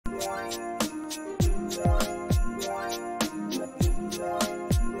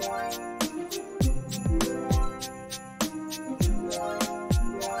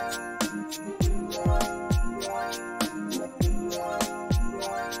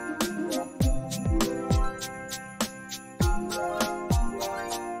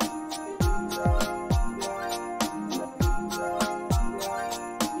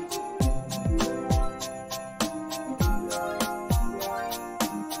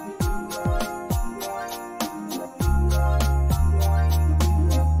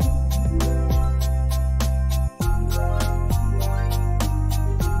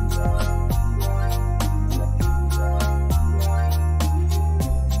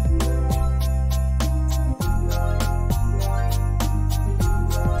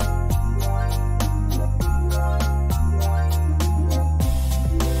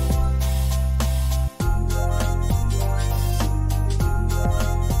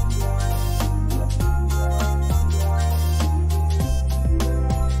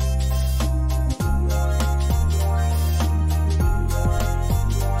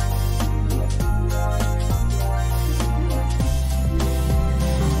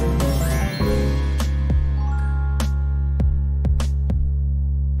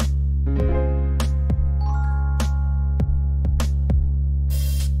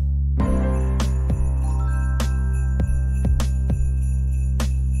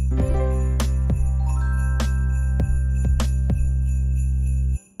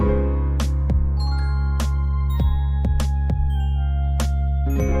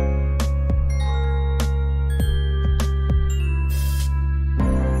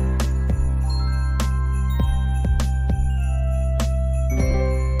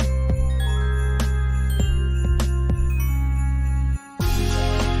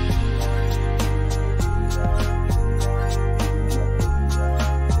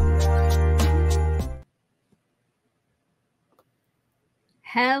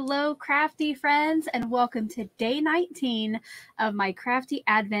Hello, crafty friends, and welcome to day 19 of my Crafty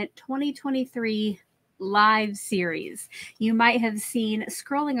Advent 2023 live series. You might have seen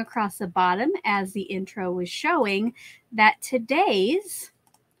scrolling across the bottom as the intro was showing that today's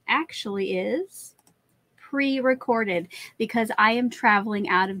actually is pre-recorded because I am traveling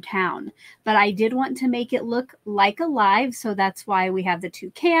out of town, but I did want to make it look like a live, so that's why we have the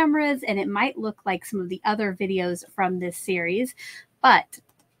two cameras, and it might look like some of the other videos from this series, but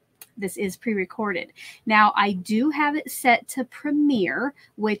this is pre-recorded. Now, I do have it set to premiere,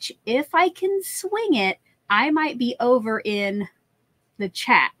 which if I can swing it, I might be over in the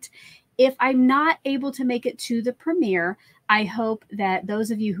chat. If I'm not able to make it to the premiere, I hope that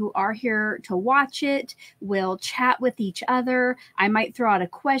those of you who are here to watch it will chat with each other. I might throw out a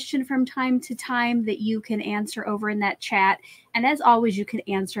question from time to time that you can answer over in that chat. And as always, you can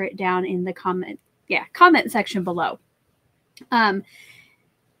answer it down in the comment section below. I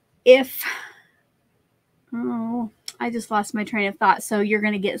just lost my train of thought. So you're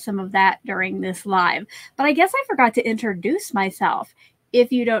going to get some of that during this live. But I guess I forgot to introduce myself.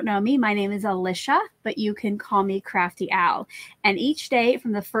 If you don't know me, my name is Alicia, but you can call me Crafty Al. And each day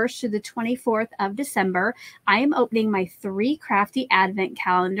from the 1st to the 24th of December, I am opening my 3 Crafty Advent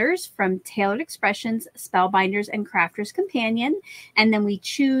calendars from Tailored Expressions, Spellbinders, and Crafter's Companion. And then we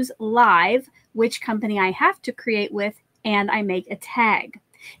choose live which company I have to create with, and I make a tag.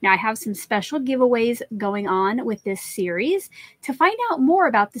 Now, I have some special giveaways going on with this series. To find out more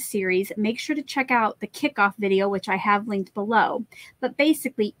about the series, make sure to check out the kickoff video, which I have linked below. But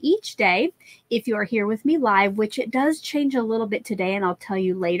basically, each day, if you are here with me live, which it does change a little bit today, and I'll tell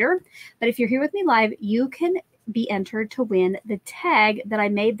you later, but if you're here with me live, you can be entered to win the tag that I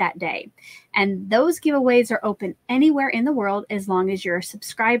made that day. And those giveaways are open anywhere in the world as long as you're a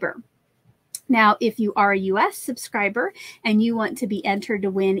subscriber. Now, if you are a US subscriber and you want to be entered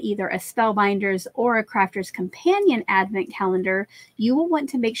to win either a Spellbinders or a Crafter's Companion Advent calendar, you will want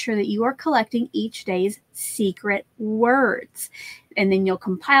to make sure that you are collecting each day's secret words. And then you'll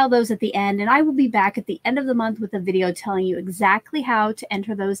compile those at the end, and I will be back at the end of the month with a video telling you exactly how to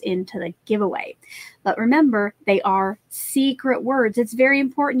enter those into the giveaway. But remember, they are secret words. It's very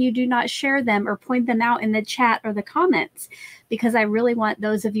important you do not share them or point them out in the chat or the comments, because I really want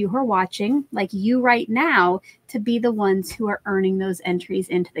those of you who are watching, like you right now, to be the ones who are earning those entries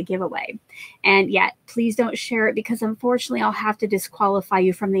into the giveaway. And yet, please don't share it, because unfortunately I'll have to disqualify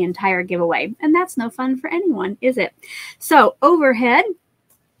you from the entire giveaway. And that's no fun for anyone, is it? So overhead,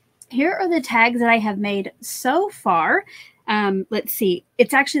 here are the tags that I have made so far. Let's see,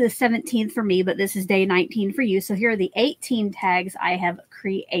 it's actually the 17th for me, but this is day 19 for you. So here are the 18 tags I have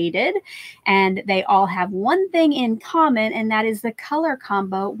created, and they all have one thing in common, and that is the color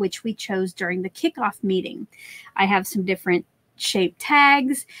combo, which we chose during the kickoff meeting. I have some different shaped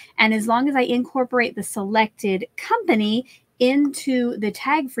tags, and as long as I incorporate the selected company into the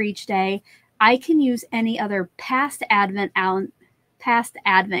tag for each day, I can use any other past Advent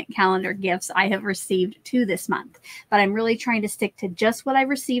calendar gifts I have received to this month. But I'm really trying to stick to just what I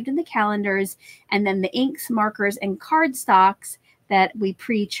received in the calendars, and then the inks, markers, and cardstocks that we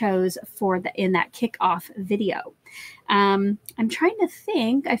pre-chose for in that kickoff video. I'm trying to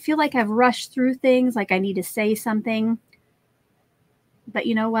think. I feel like I've rushed through things, like I need to say something. But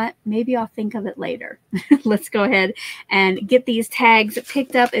you know what? Maybe I'll think of it later. Let's go ahead and get these tags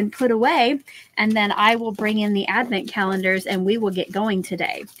picked up and put away, and then I will bring in the Advent calendars and we will get going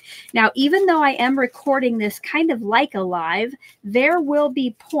today. Now, even though I am recording this kind of like a live, there will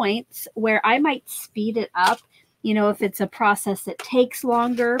be points where I might speed it up, you know, if it's a process that takes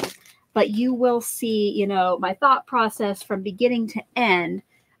longer, but you will see, you know, my thought process from beginning to end.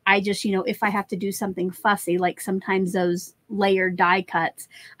 I just, you know, if I have to do something fussy, like sometimes those layered die cuts,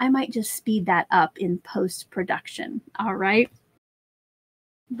 I might just speed that up in post-production. All right.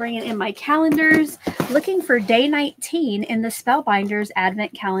 Bringing in my calendars, looking for day 19 in the Spellbinders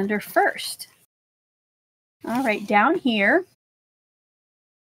Advent calendar first. All right, down here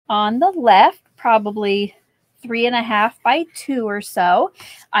on the left, probably 3.5 by 2 or so.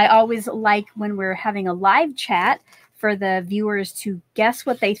 I always like when we're having a live chat for the viewers to guess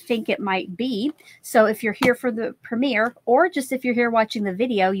what they think it might be. So if you're here for the premiere, or just if you're here watching the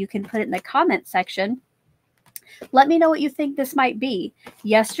video, you can put it in the comment section. Let me know what you think this might be.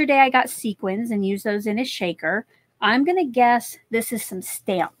 Yesterday I got sequins and used those in a shaker. I'm going to guess this is some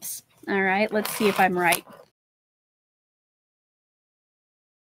stamps. All right, let's see if I'm right.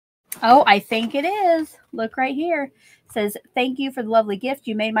 Oh, I think it is. Look right here. It says, "Thank you for the lovely gift.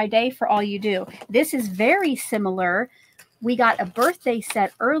 You made my day for all you do." This is very similar we got a birthday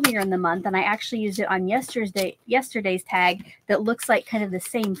set earlier in the month, and I actually used it on yesterday's tag that looks like kind of the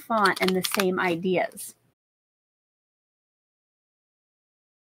same font and the same ideas.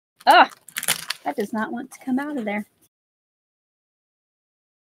 Oh, that does not want to come out of there.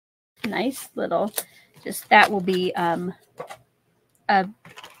 Nice little, just that will be, oh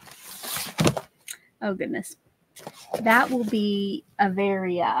goodness. That will be a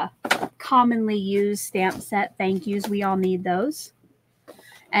very commonly used stamp set. Thank yous. We all need those.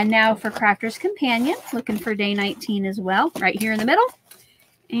 And now for Crafter's Companion, looking for day 19 as well, right here in the middle.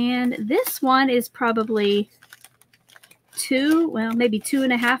 And this one is probably maybe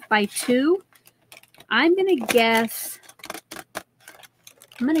 2.5 by 2. I'm going to guess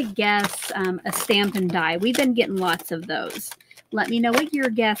a Stampin' Die. We've been getting lots of those. Let me know what your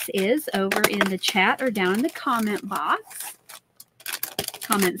guess is over in the chat or down in the comment box.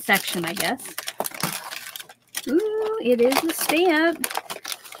 Comment section, I guess. Ooh, it is a stamp.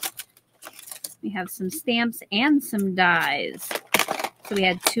 We have some stamps and some dies. So we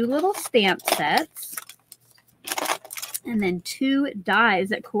had 2 little stamp sets and then 2 dies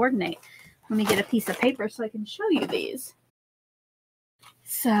that coordinate. Let me get a piece of paper so I can show you these.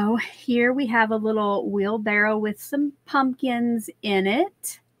 So here we have a little wheelbarrow with some pumpkins in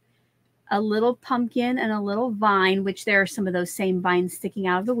it. A little pumpkin and a little vine, which there are some of those same vines sticking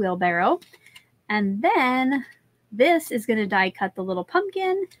out of the wheelbarrow. And then this is going to die cut the little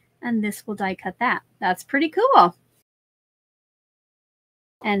pumpkin, and this will die cut that. That's pretty cool.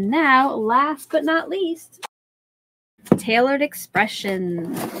 And now, last but not least, tailored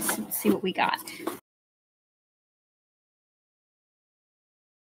expressions. Let's see what we got.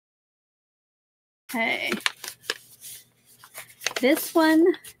 Okay. This one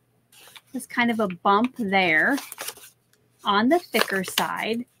is kind of a bump there on the thicker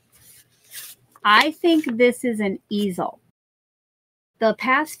side. I think this is an easel. The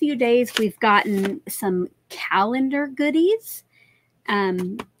past few days we've gotten some calendar goodies,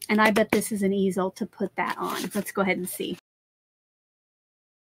 and I bet this is an easel to put that on. Let's go ahead and see.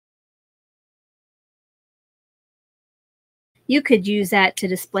 You could use that to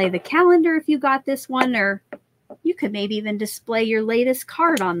display the calendar if you got this one, or you could maybe even display your latest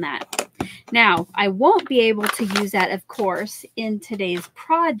card on that. Now, I won't be able to use that, of course, in today's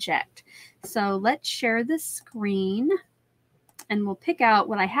project. So let's share the screen, and we'll pick out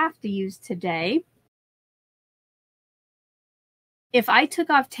what I have to use today. If I took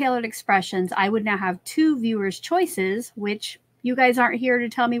off tailored expressions, I would now have 2 viewers' choices, which you guys aren't here to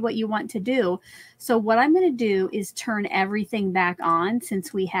tell me what you want to do. So what I'm going to do is turn everything back on,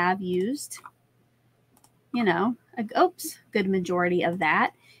 since we have used, you know, a good majority of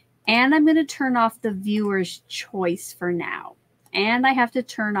that. And I'm going to turn off the viewer's choice for now. And I have to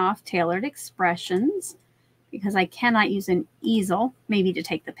turn off tailored expressions because I cannot use an easel, maybe to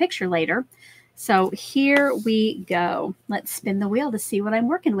take the picture later. So here we go. Let's spin the wheel to see what I'm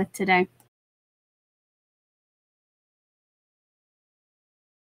working with today.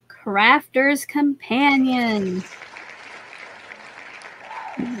 Crafter's Companion.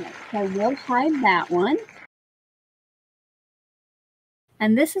 I will hide that one.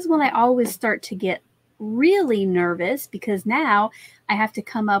 And this is when I always start to get really nervous, because now I have to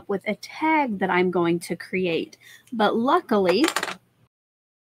come up with a tag that I'm going to create. But luckily,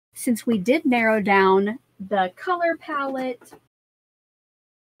 since we did narrow down the color palette,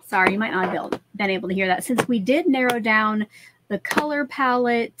 sorry, you might not have been able to hear that. Since we did narrow down the color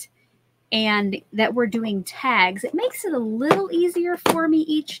palette and that we're doing tags, it makes it a little easier for me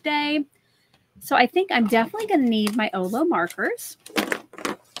each day. So I think I'm definitely going to need my Olo markers.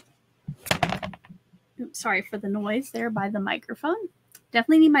 Oops, sorry for the noise there by the microphone.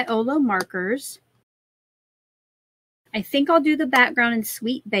 Definitely need my Olo markers. I think I'll do the background in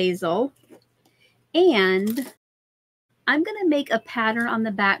sweet basil. And I'm going to make a pattern on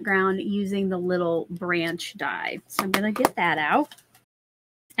the background using the little branch die. So I'm going to get that out.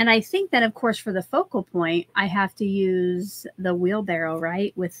 And I think that, of course, for the focal point, I have to use the wheelbarrow,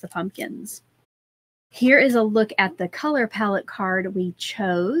 right, with the pumpkins. Here is a look at the color palette card we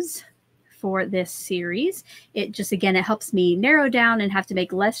chose for this series. It just, again, it helps me narrow down and have to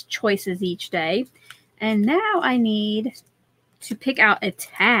make less choices each day. And now I need to pick out a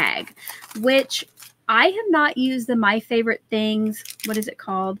tag, which I have not used the My Favorite Things, what is it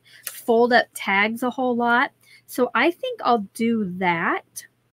called, fold up tags a whole lot. So I think I'll do that.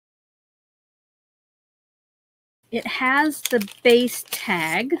 It has the base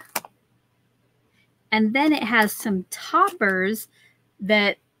tag, and then it has some toppers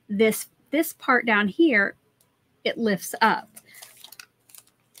that this part down here, it lifts up.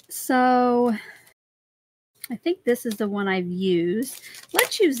 So I think this is the one I've used.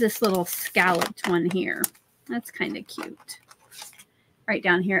 Let's use this little scalloped one here. That's kind of cute. Right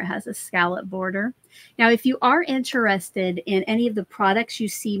down here, it has a scallop border. Now, if you are interested in any of the products you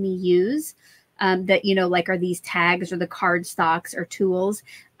see me use, that, you know, like are these tags or the cardstocks or tools,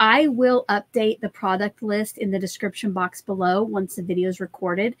 I will update the product list in the description box below once the video is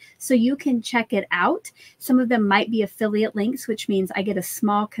recorded, so you can check it out. Some of them might be affiliate links, which means I get a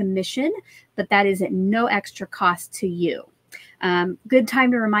small commission, but that is at no extra cost to you. Good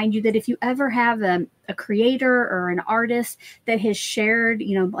time to remind you that if you ever have a creator or an artist that has shared,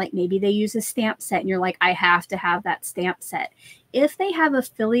 you know, like maybe they use a stamp set and you're like, I have to have that stamp set. If they have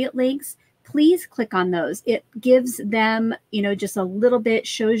affiliate links, please click on those. It gives them, you know, just a little bit,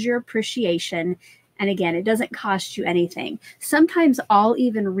 shows your appreciation. And again, it doesn't cost you anything. Sometimes I'll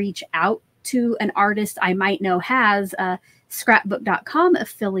even reach out to an artist I might know has a scrapbook.com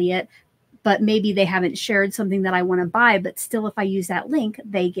affiliate, but maybe they haven't shared something that I want to buy, but still, if I use that link,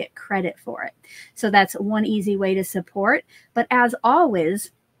 they get credit for it. So that's one easy way to support. But as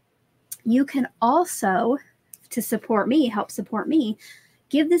always, you can also, to support me, help support me,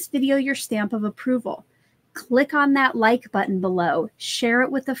 give this video your stamp of approval. Click on that like button below, share it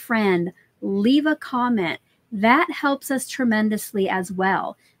with a friend, leave a comment. That helps us tremendously as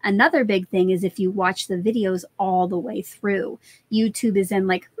well. Another big thing is if you watch the videos all the way through. YouTube is in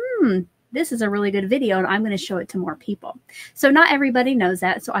like, this is a really good video and I'm going to show it to more people. So not everybody knows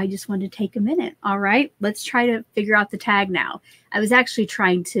that, so I just wanted to take a minute. All right, let's try to figure out the tag now. I was actually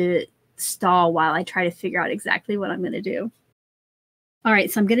trying to stall while I try to figure out exactly what I'm going to do. All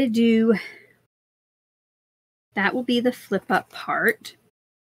right, so I'm going to do, that will be the flip up part.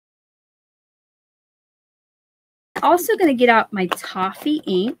 Also going to get out my toffee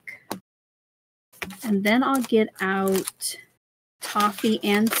ink, and then I'll get out toffee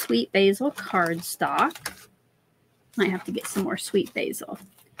and sweet basil cardstock. Might have to get some more sweet basil.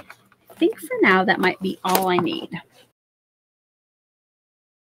 I think for now that might be all I need.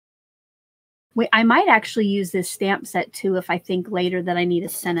 Wait, I might actually use this stamp set too if I think later that I need a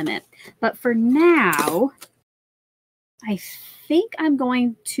sentiment. But for now, I think I'm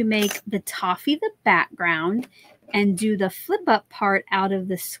going to make the toffee the background and do the flip up part out of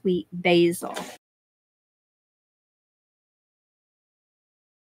the sweet basil.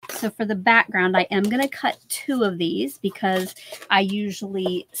 So for the background, I am going to cut 2 of these because I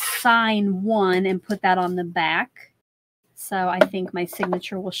usually sign one and put that on the back. So I think my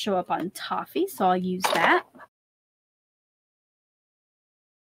signature will show up on toffee, so I'll use that.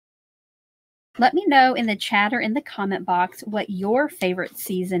 Let me know in the chat or in the comment box what your favorite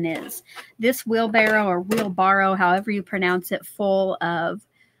season is. This wheelbarrow or wheelbarrow, however you pronounce it, full of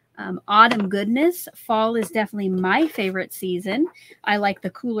autumn goodness. Fall is definitely my favorite season. I like the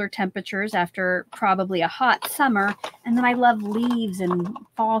cooler temperatures after probably a hot summer. And then I love leaves and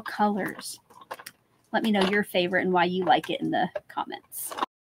fall colors. Let me know your favorite and why you like it in the comments.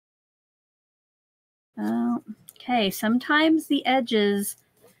 Okay, sometimes the edges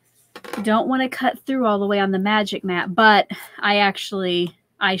don't want to cut through all the way on the magic mat, but I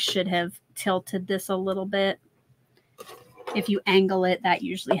should have tilted this a little bit. If you angle it, that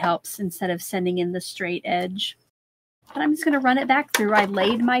usually helps instead of sending in the straight edge. But I'm just going to run it back through. I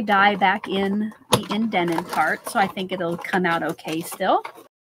laid my die back in the indented part, so I think it'll come out okay still.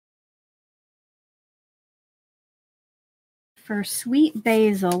 For sweet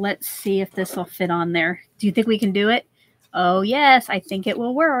basil, let's see if this will fit on there. Do you think we can do it? Oh yes, I think it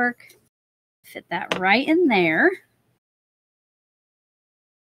will work. Fit that right in there.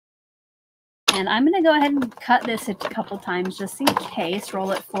 And I'm going to go ahead and cut this a couple times just in case.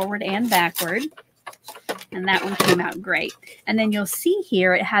 Roll it forward and backward. And that one came out great. And then you'll see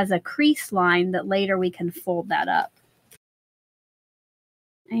here it has a crease line that later we can fold that up.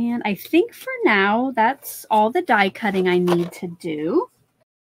 And I think for now that's all the die cutting I need to do.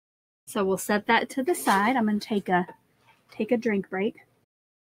 So we'll set that to the side. I'm going to take a drink break.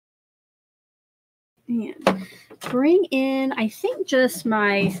 And bring in, I think, just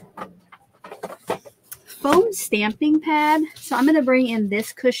my foam stamping pad. So I'm going to bring in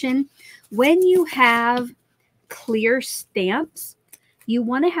this cushion. When you have clear stamps, you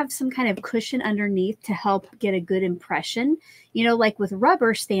want to have some kind of cushion underneath to help get a good impression. You know, like with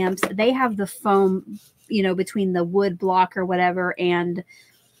rubber stamps, they have the foam, you know, between the wood block or whatever and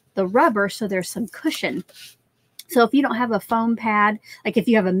the rubber, so there's some cushion. So if you don't have a foam pad, like if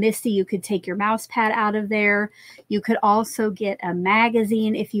you have a Misty, you could take your mouse pad out of there. You could also get a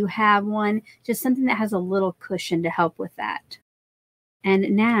magazine if you have one, just something that has a little cushion to help with that.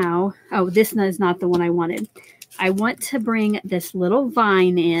 And now, oh, this is not the one I wanted. I want to bring this little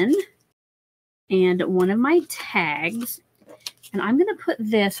vine in. and one of my tags. And I'm going to put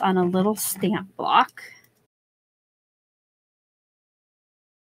this on a little stamp block.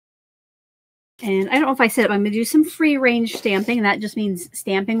 And I don't know if I said it, but I'm going to do some free range stamping. And that just means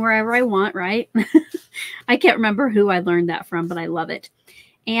stamping wherever I want, right? I can't remember who I learned that from, but I love it.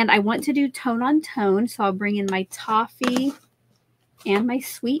 And I want to do tone on tone. So I'll bring in my toffee and my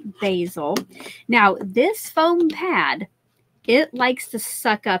sweet basil. Now, this foam pad, it likes to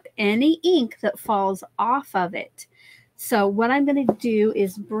suck up any ink that falls off of it. So what I'm going to do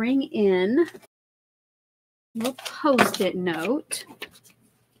is bring in a little Post-it note.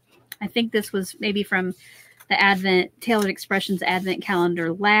 I think this was maybe from the Tailored Expressions Advent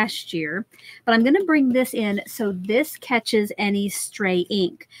Calendar last year. But I'm going to bring this in so this catches any stray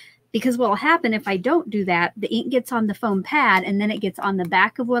ink. Because what will happen if I don't do that, the ink gets on the foam pad and then it gets on the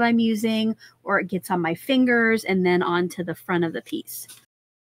back of what I'm using, or it gets on my fingers and then onto the front of the piece.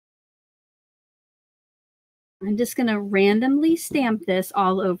 I'm just going to randomly stamp this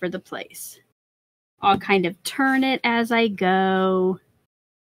all over the place. I'll kind of turn it as I go.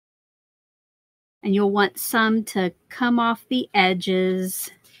 And you'll want some to come off the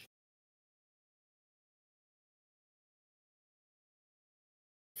edges.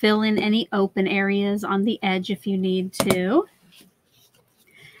 Fill in any open areas on the edge if you need to.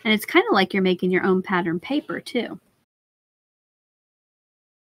 And it's kind of like you're making your own pattern paper too.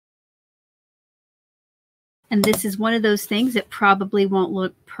 And this is one of those things that probably won't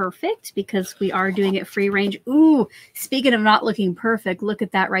look perfect because we are doing it free range. Ooh, speaking of not looking perfect, look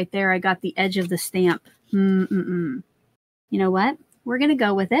at that right there. I got the edge of the stamp. You know what? We're going to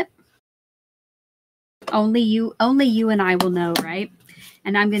go with it. Only you and I will know, right?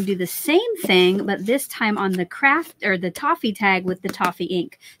 And I'm going to do the same thing, but this time on the the toffee tag with the toffee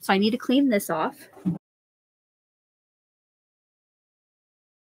ink. So I need to clean this off.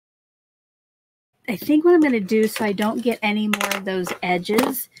 I think what I'm going to do so I don't get any more of those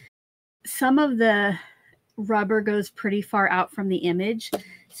edges, some of the rubber goes pretty far out from the image.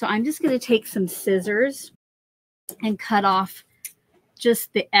 So I'm just going to take some scissors and cut off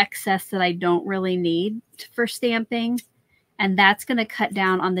just the excess that I don't really need for stamping. And that's going to cut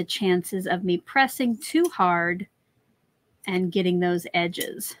down on the chances of me pressing too hard and getting those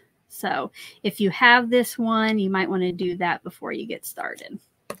edges. So if you have this one, you might want to do that before you get started.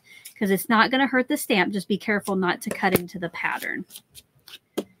 Because it's not going to hurt the stamp. Just be careful not to cut into the pattern.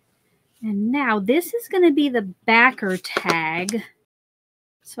 And now this is going to be the backer tag.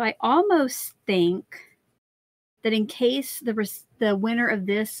 So I almost think that in case the winner of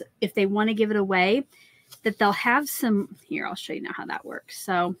this, if they want to give it away, that they'll have some, here, I'll show you now how that works.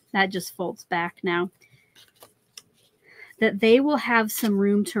 So that just folds back now. That they will have some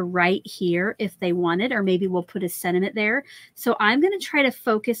room to write here if they want it, or maybe we'll put a sentiment there. So I'm going to try to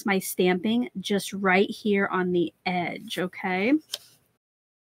focus my stamping just right here on the edge, okay?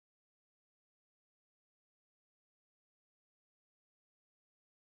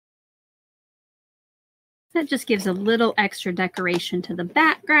 That just gives a little extra decoration to the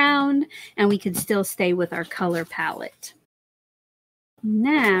background, and we can still stay with our color palette.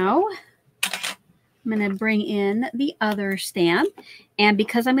 Now, I'm going to bring in the other stamp, and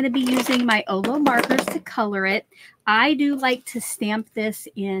because I'm going to be using my Olo markers to color it, I do like to stamp this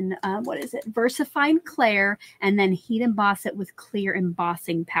in, VersaFine Clair, and then heat emboss it with clear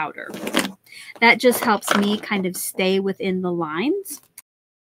embossing powder. That just helps me kind of stay within the lines.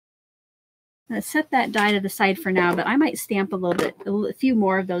 I'm going to set that die to the side for now, but I might stamp a few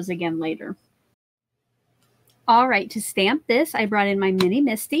more of those again later. All right, to stamp this, I brought in my Mini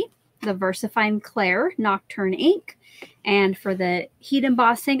Misty, the VersaFine Clair Nocturne ink. And for the heat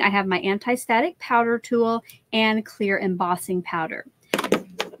embossing, I have my anti-static powder tool and clear embossing powder.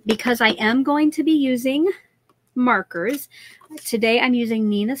 Because I am going to be using markers, today I'm using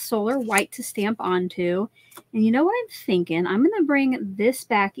Nina Solar White to stamp onto. And you know what I'm thinking? I'm going to bring this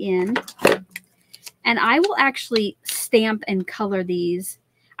back in, and I will actually stamp and color these.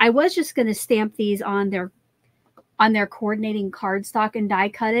 I was just going to stamp these on their coordinating cardstock and die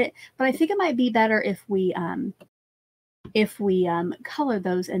cut it, but I think it might be better if we color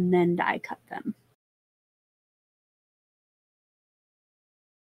those and then die cut them.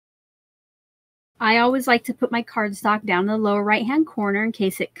 I always like to put my cardstock down in the lower right hand corner in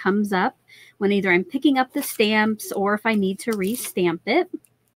case it comes up when either I'm picking up the stamps or if I need to re-stamp it.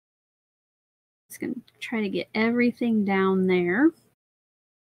 Just going to try to get everything down there.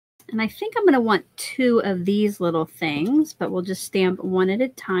 And I think I'm going to want 2 of these little things, but we'll just stamp one at a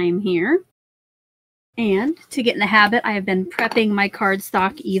time here. And to get in the habit, I have been prepping my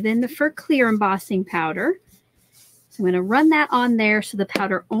cardstock even for clear embossing powder. So I'm going to run that on there so the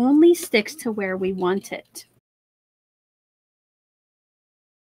powder only sticks to where we want it.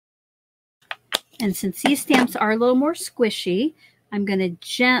 And since these stamps are a little more squishy, I'm going to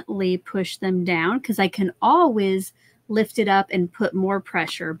gently push them down because I can always lift it up and put more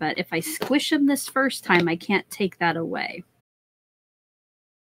pressure. But if I squish them this first time, I can't take that away.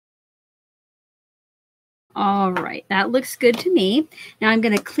 All right, that looks good to me. Now I'm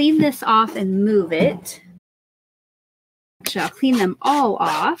going to clean this off and move it. Actually, I'll clean them all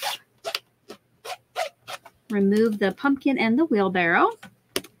off. Remove the pumpkin and the wheelbarrow.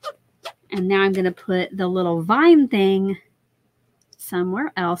 And now I'm going to put the little vine thing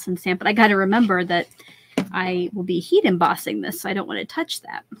somewhere else and stamp it. I got to remember that I will be heat embossing this, so I don't want to touch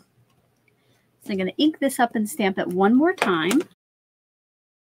that. So I'm going to ink this up and stamp it one more time.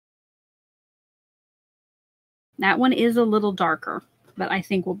 That one is a little darker, but I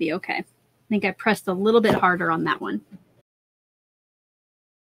think we'll be okay. I think I pressed a little bit harder on that one.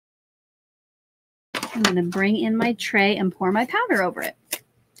 I'm going to bring in my tray and pour my powder over it.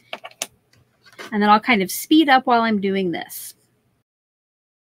 And then I'll kind of speed up while I'm doing this.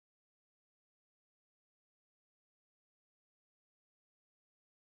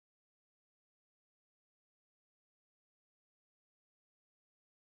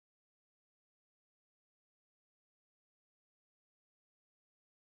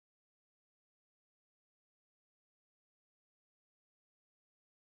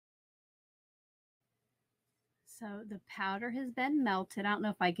 So the powder has been melted. I don't know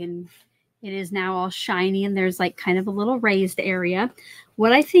if I can, it is now all shiny and there's like kind of a little raised area.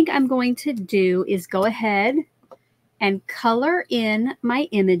 What I think I'm going to do is go ahead and color in my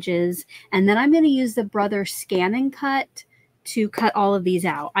images, and then I'm going to use the Brother Scan and Cut to cut all of these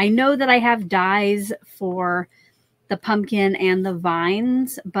out. I know that I have dies for the pumpkin and the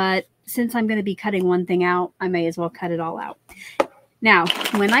vines, but since I'm going to be cutting one thing out, I may as well cut it all out. Now,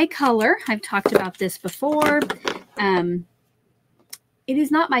 when I color, I've talked about this before, it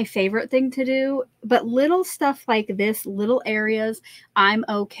is not my favorite thing to do, but little stuff like this, little areas, I'm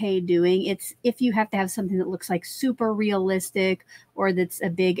okay doing. It's if you have to have something that looks like super realistic or that's a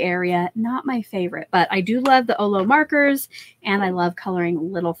big area, not my favorite. But I do love the Olo markers and I love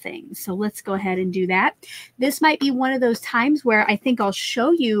coloring little things. So let's go ahead and do that. This might be one of those times where I think I'll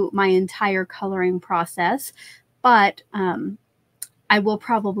show you my entire coloring process, but I will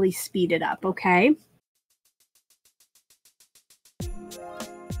probably speed it up, okay?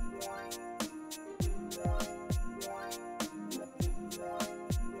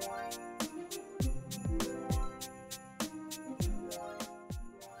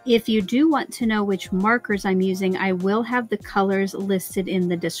 If you do want to know which markers I'm using, I will have the colors listed in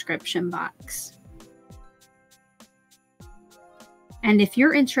the description box. And if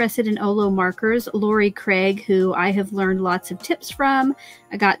you're interested in Olo markers, Lori Craig, who I have learned lots of tips from,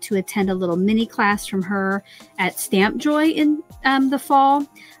 I got to attend a little mini class from her at Stamp Joy in the fall.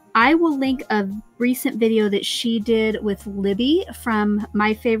 I will link a recent video that she did with Libby from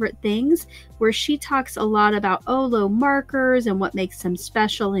My Favorite Things, where she talks a lot about Olo markers and what makes them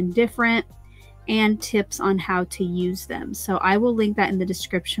special and different, and tips on how to use them. So I will link that in the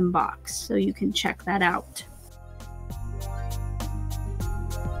description box so you can check that out.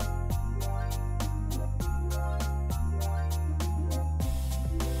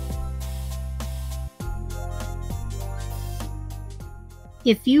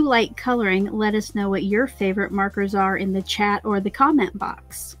 If you like coloring, let us know what your favorite markers are in the chat or the comment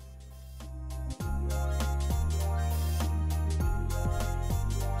box.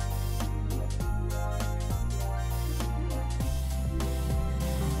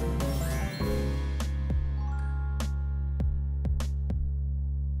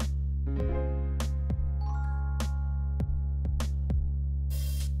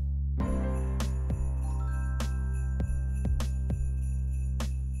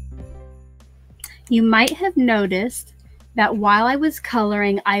 You might have noticed that while I was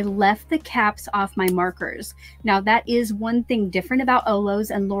coloring, I left the caps off my markers. Now that is one thing different about Olos,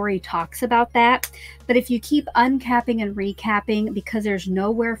 and Lori talks about that. But if you keep uncapping and recapping, because there's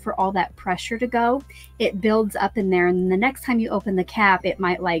nowhere for all that pressure to go, it builds up in there. And the next time you open the cap, it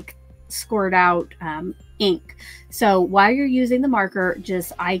might like squirt out ink. So while you're using the marker,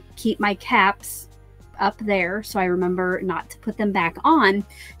 I keep my caps up there so I remember not to put them back on.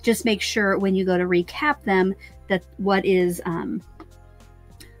 Just make sure when you go to recap them that what is on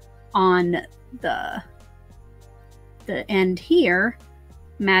the end here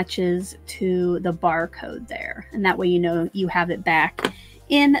matches to the barcode there, and that way you know you have it back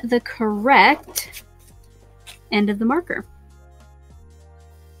in the correct end of the marker.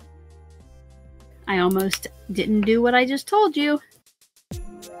 I almost didn't do what I just told you.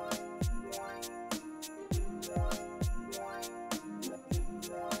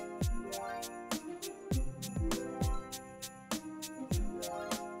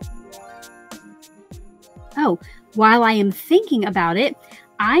 Oh, while I am thinking about it,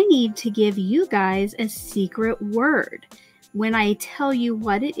 I need to give you guys a secret word. When I tell you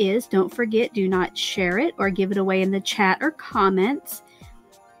what it is, don't forget, do not share it or give it away in the chat or comments.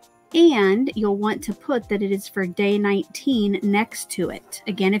 And you'll want to put that it is for day 19 next to it.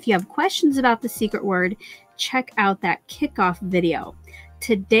 Again, if you have questions about the secret word, check out that kickoff video.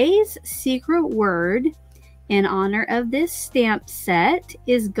 Today's secret word, in honor of this stamp set,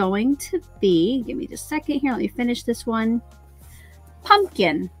 is going to be, give me just a second here, let me finish this one.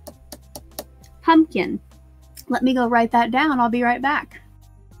 Pumpkin. Pumpkin. Let me go write that down. I'll be right back.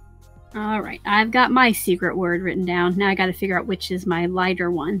 All right, I've got my secret word written down. Now I got to figure out which is my lighter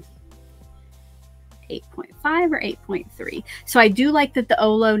one. 8.5 or 8.3. So I do like that the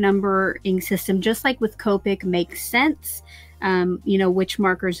OLO numbering system, just like with Copic, makes sense, you know, which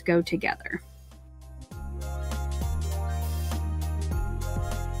markers go together.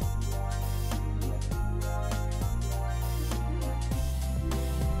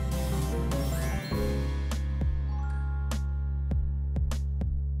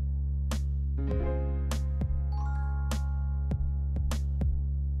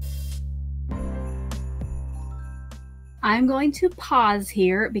 I'm going to pause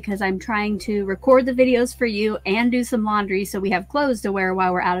here because I'm trying to record the videos for you and do some laundry so we have clothes to wear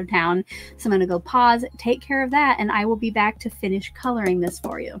while we're out of town. So I'm going to go pause, take care of that, and I will be back to finish coloring this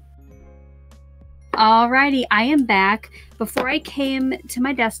for you. Alrighty, I am back. Before I came to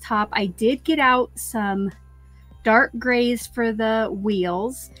my desktop, I did get out some dark grays for the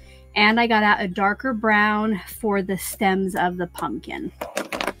wheels, and I got out a darker brown for the stems of the pumpkin.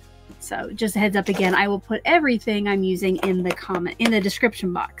 So just a heads up again, I will put everything I'm using in the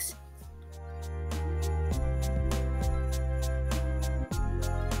description box.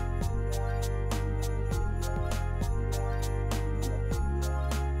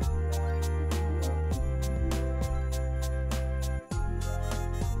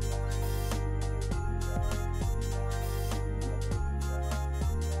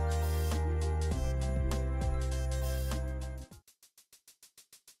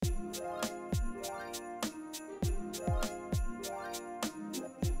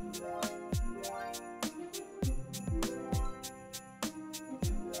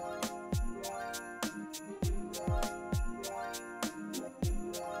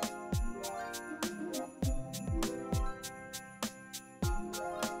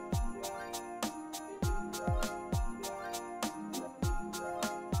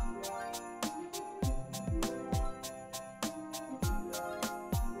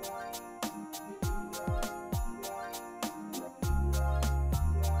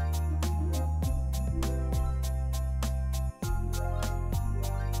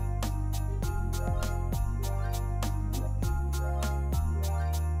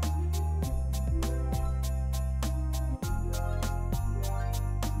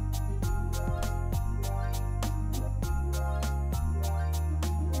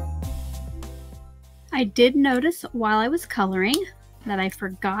 I did notice while I was coloring that I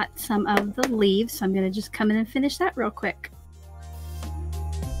forgot some of the leaves, so I'm going to just come in and finish that real quick.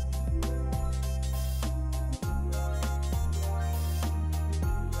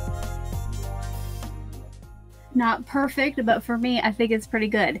 Not perfect, but for me, I think it's pretty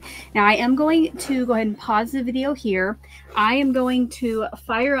good. Now I am going to go ahead and pause the video here. I am going to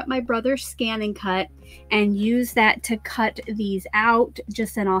fire up my brother's scan and cut and use that to cut these out,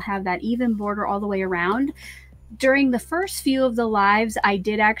 just then I'll have that even border all the way around. During the first few of the lives, I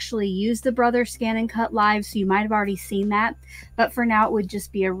did actually use the brother scan and cut live, so you might have already seen that, but for now it would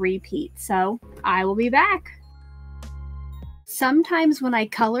just be a repeat. So I will be back. Sometimes when I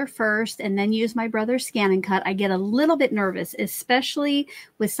color first and then use my brother's scan and cut, I get a little bit nervous, especially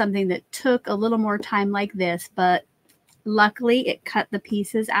with something that took a little more time like this, but luckily it cut the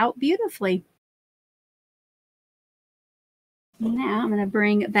pieces out beautifully. Now I'm going to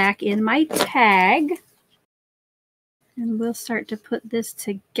bring back in my tag and we'll start to put this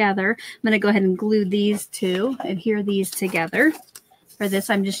together. I'm going to go ahead and glue these two, adhere these together. For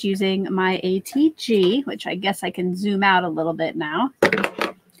this, I'm just using my ATG, which I guess I can zoom out a little bit now.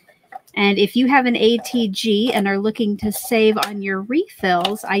 And if you have an ATG and are looking to save on your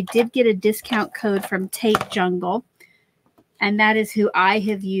refills, I did get a discount code from Tape Jungle, and that is who I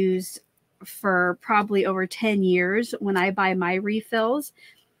have used for probably over 10 years when I buy my refills.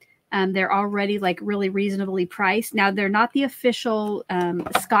 They're already like really reasonably priced. Now, they're not the official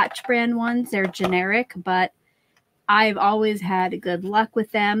Scotch brand ones. They're generic, but I've always had good luck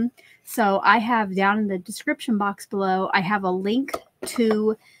with them. So I have down in the description box below, I have a link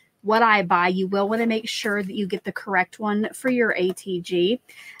to what I buy. You will want to make sure that you get the correct one for your ATG.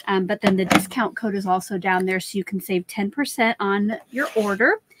 But then the discount code is also down there, so you can save 10% on your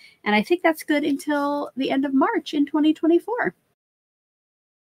order. And I think that's good until the end of March in 2024.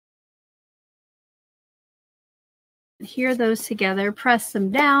 Adhere those together, press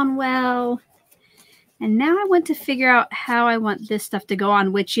them down well. And now I want to figure out how I want this stuff to go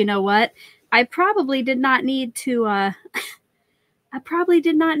on, which, you know what? I probably did not need to, I probably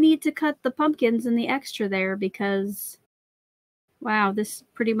did not need to cut the pumpkins and the extra there because, wow, this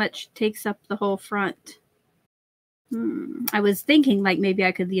pretty much takes up the whole front. I was thinking like maybe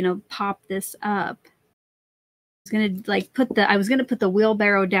I could, you know, pop this up. I was going to like put the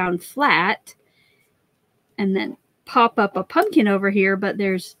wheelbarrow down flat and then pop up a pumpkin over here, but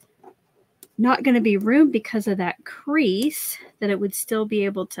there's not going to be room because of that crease that it would still be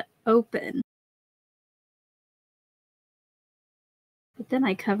able to open. But then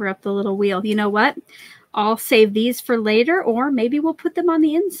I cover up the little wheel. You know what? I'll save these for later, or maybe we'll put them on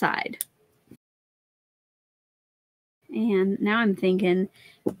the inside. And now I'm thinking,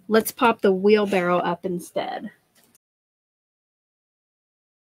 let's pop the wheelbarrow up instead.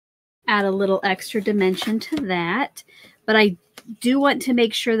 Add a little extra dimension to that. But I do want to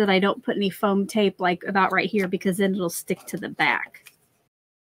make sure that I don't put any foam tape like about right here, because then it'll stick to the back.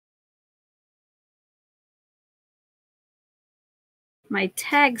 My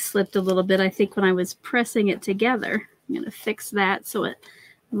tag slipped a little bit, I think, when I was pressing it together. I'm going to fix that so it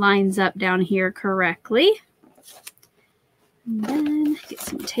lines up down here correctly. And then get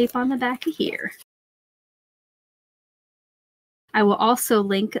some tape on the back of here. I will also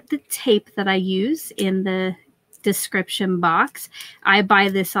link the tape that I use in the description box. I buy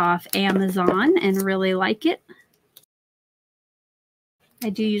this off Amazon and really like it. I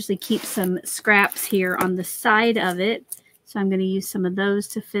do usually keep some scraps here on the side of it, so I'm going to use some of those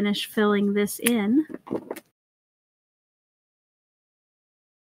to finish filling this in.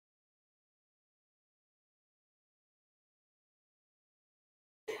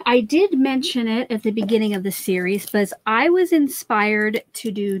 I did mention it at the beginning of the series, but I was inspired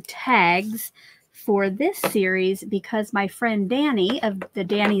to do tags for this series because my friend Danny of the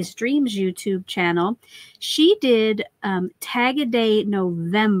Danny's Dreams YouTube channel, she did Tag a Day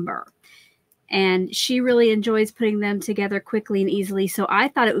November, and she really enjoys putting them together quickly and easily. So I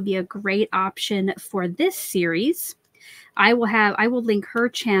thought it would be a great option for this series. I will link her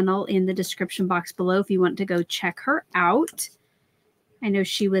channel in the description box below if you want to go check her out. I know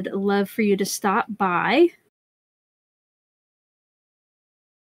she would love for you to stop by.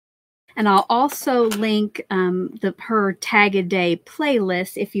 And I'll also link her Tag a Day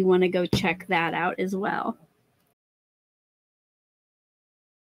playlist if you want to go check that out as well.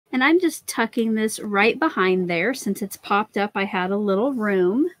 And I'm just tucking this right behind there. Since it's popped up, I had a little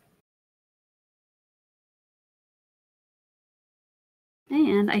room.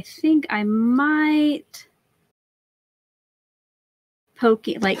 And I think I might poke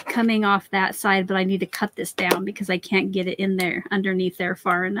it, like coming off that side, but I need to cut this down because I can't get it in there underneath there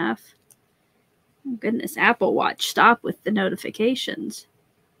far enough. Oh, goodness, Apple Watch, stop with the notifications.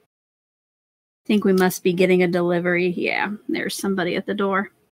 I think we must be getting a delivery. Yeah, there's somebody at the door.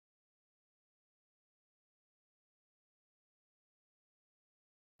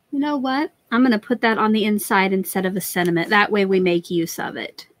 You know what? I'm going to put that on the inside instead of a sentiment. That way we make use of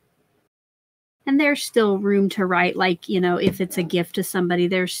it. And there's still room to write, like, you know, if it's a gift to somebody,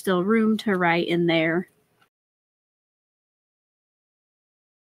 there's still room to write in there.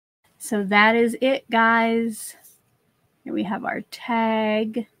 So that is it, guys. Here we have our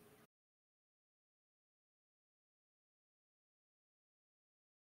tag.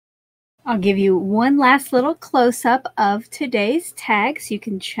 I'll give you one last little close-up of today's tag so you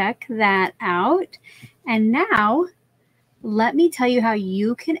can check that out. And now, let me tell you how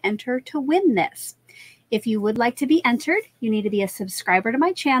you can enter to win this. If you would like to be entered, you need to be a subscriber to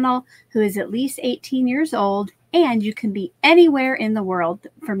my channel who is at least 18 years old, and you can be anywhere in the world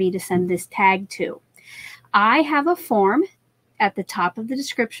for me to send this tag to. I have a form at the top of the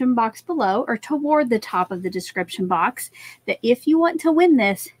description box below, or toward the top of the description box, that if you want to win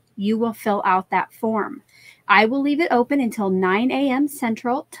this, you will fill out that form. I will leave it open until 9 a.m.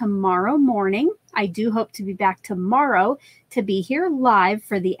 Central tomorrow morning. I do hope to be back tomorrow to be here live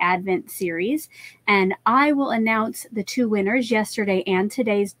for the Advent series, and I will announce the 2 winners, yesterday and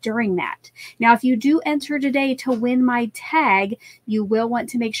today's, during that. Now, if you do enter today to win my tag, you will want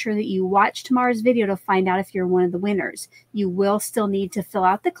to make sure that you watch tomorrow's video to find out if you're one of the winners. You will still need to fill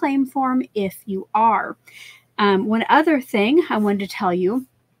out the claim form if you are. One other thing I wanted to tell you,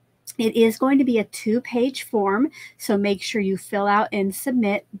 it is going to be a 2-page form, so make sure you fill out and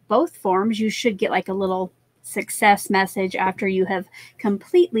submit both forms. You should get like a little success message after you have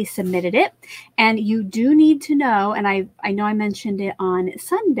completely submitted it. And you do need to know, and I know I mentioned it on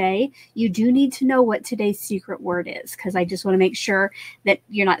Sunday, you do need to know what today's secret word is, because I just want to make sure that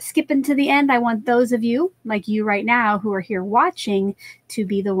you're not skipping to the end. I want those of you, like you right now, who are here watching, to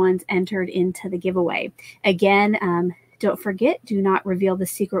be the ones entered into the giveaway. Again, don't forget, do not reveal the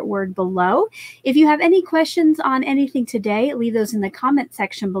secret word below. If you have any questions on anything today, leave those in the comment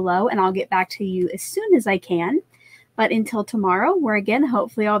section below, and I'll get back to you as soon as I can. But until tomorrow, where again,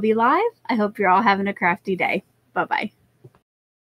 hopefully I'll be live, I hope you're all having a crafty day. Bye-bye.